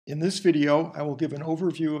In this video, I will give an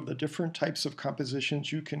overview of the different types of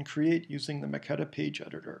compositions you can create using the Maqetta page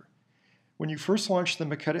editor. When you first launch the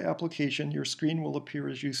Maqetta application, your screen will appear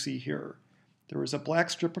as you see here. There is a black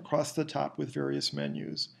strip across the top with various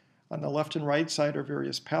menus. On the left and right side are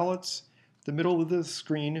various palettes. The middle of the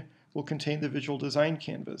screen will contain the visual design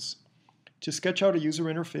canvas. To sketch out a user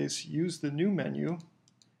interface, use the New menu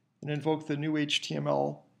and invoke the new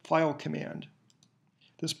HTML file command.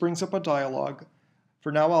 This brings up a dialog.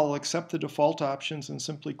 For now, I'll accept the default options and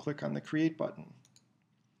simply click on the Create button.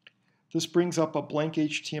 This brings up a blank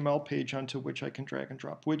HTML page onto which I can drag and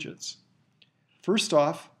drop widgets. First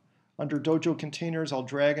off, under Dojo Containers, I'll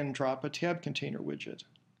drag and drop a tab container widget.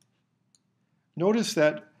 Notice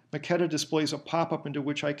that Maqetta displays a pop-up into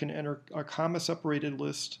which I can enter a comma-separated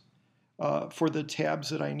list for the tabs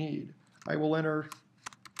that I need. I will enter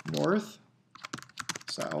north,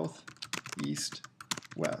 south, east,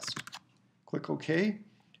 west. Click OK,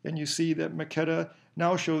 and you see that Maqetta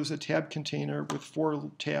now shows a tab container with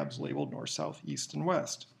 4 tabs labeled north, south, east, and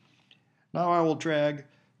west. Now I will drag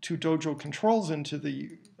 2 Dojo controls into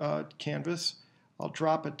the canvas. I'll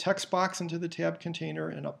drop a text box into the tab container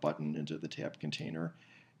and a button into the tab container,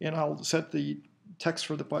 and I'll set the text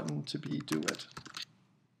for the button to be "Do It."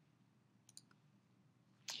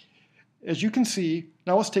 As you can see,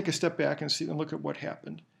 now let's take a step back and look at what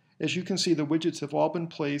happened. As you can see, the widgets have all been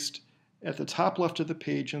placed at the top left of the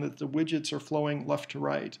page and that the widgets are flowing left to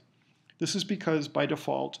right. This is because, by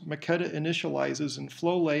default, Maqetta initializes in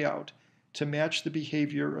flow layout to match the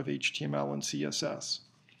behavior of HTML and CSS.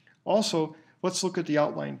 Also, let's look at the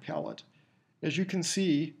outline palette. As you can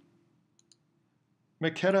see,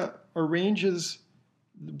 Maqetta arranges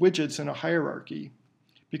widgets in a hierarchy.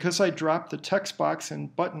 Because I dropped the text box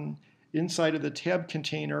and button inside of the tab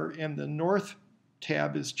container and the north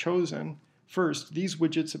tab is chosen first, these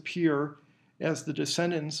widgets appear as the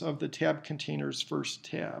descendants of the tab container's first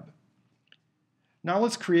tab. Now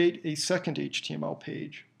let's create a second HTML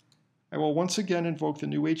page. I will once again invoke the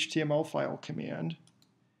new HTML file command.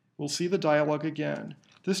 We'll see the dialog again.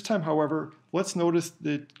 This time, however, let's notice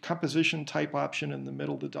the composition type option in the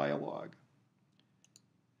middle of the dialog.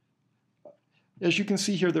 As you can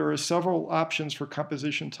see here, there are several options for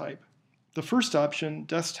composition type. The first option,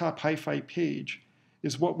 desktop hi-fi page,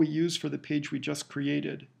 is what we use for the page we just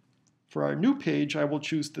created. For our new page, I will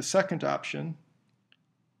choose the second option,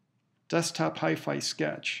 desktop hi-fi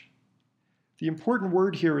sketch. The important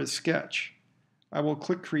word here is sketch. I will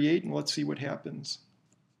click create and let's see what happens.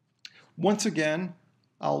 Once again,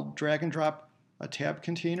 I'll drag and drop a tab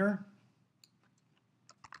container.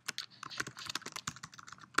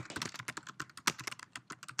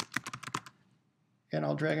 And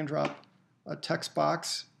I'll drag and drop a text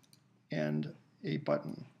box and a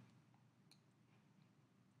button.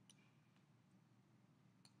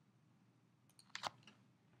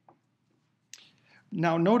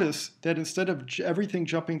 Now notice that instead of everything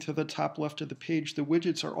jumping to the top left of the page, the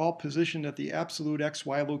widgets are all positioned at the absolute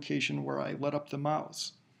XY location where I let up the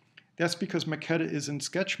mouse. That's because Maqetta is in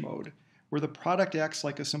sketch mode, where the product acts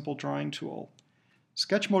like a simple drawing tool.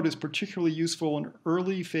 Sketch mode is particularly useful in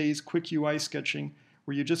early phase quick UI sketching,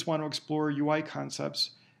 where you just want to explore UI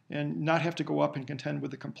concepts and not have to go up and contend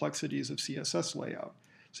with the complexities of CSS layout.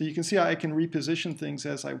 So you can see I can reposition things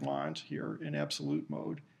as I want here in absolute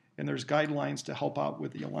mode, and there's guidelines to help out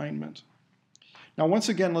with the alignment. Now once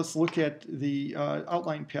again, let's look at the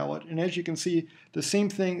outline palette, and as you can see, the same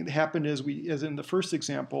thing happened as in the first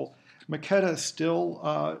example. Maqetta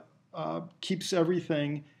still keeps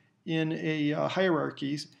everything in a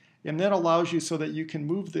hierarchy, and that allows you so that you can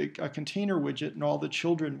move the container widget and all the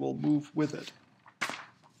children will move with it.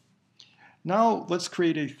 Now let's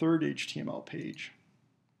create a third HTML page.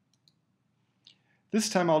 This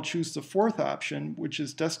time I'll choose the fourth option, which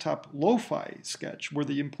is desktop lo-fi sketch, where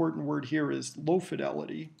the important word here is low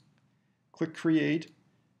fidelity. Click create,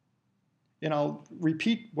 and I'll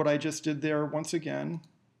repeat what I just did there once again.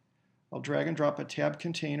 I'll drag and drop a tab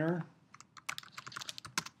container.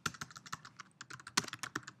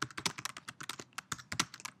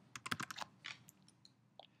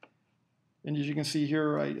 And as you can see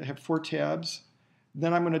here, I have 4 tabs.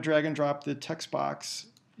 Then I'm going to drag and drop the text box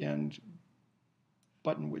and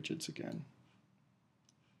button widgets again.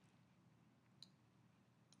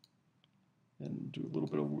 And do a little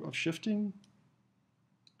bit of shifting.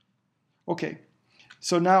 Okay,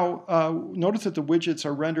 so now notice that the widgets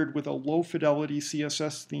are rendered with a low-fidelity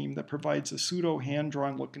CSS theme that provides a pseudo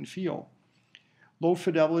hand-drawn look and feel.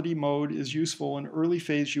 Low-fidelity mode is useful in early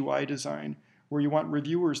phase UI design, where you want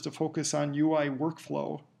reviewers to focus on UI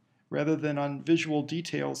workflow rather than on visual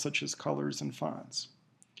details such as colors and fonts.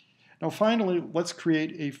 Now finally, let's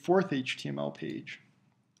create a fourth HTML page.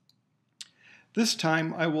 This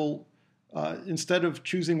time I will, instead of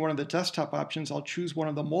choosing one of the desktop options, I'll choose one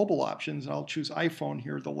of the mobile options, and I'll choose iPhone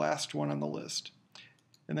here, the last one on the list,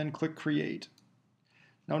 and then click Create.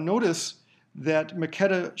 Now notice that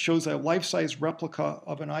Maqetta shows a life-size replica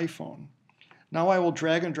of an iPhone. Now I will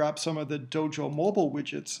drag and drop some of the Dojo mobile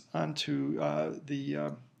widgets onto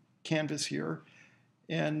the canvas here,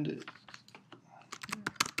 and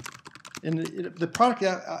the product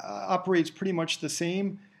operates pretty much the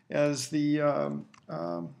same as the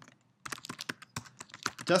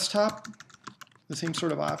desktop, the same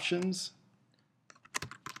sort of options.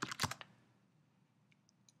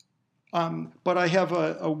 But I have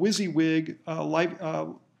a WYSIWYG,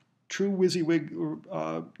 true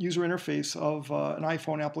WYSIWYG user interface of an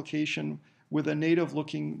iPhone application with a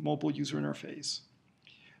native-looking mobile user interface.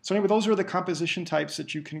 So anyway, those are the composition types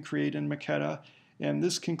that you can create in Maqetta, and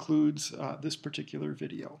this concludes this particular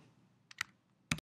video.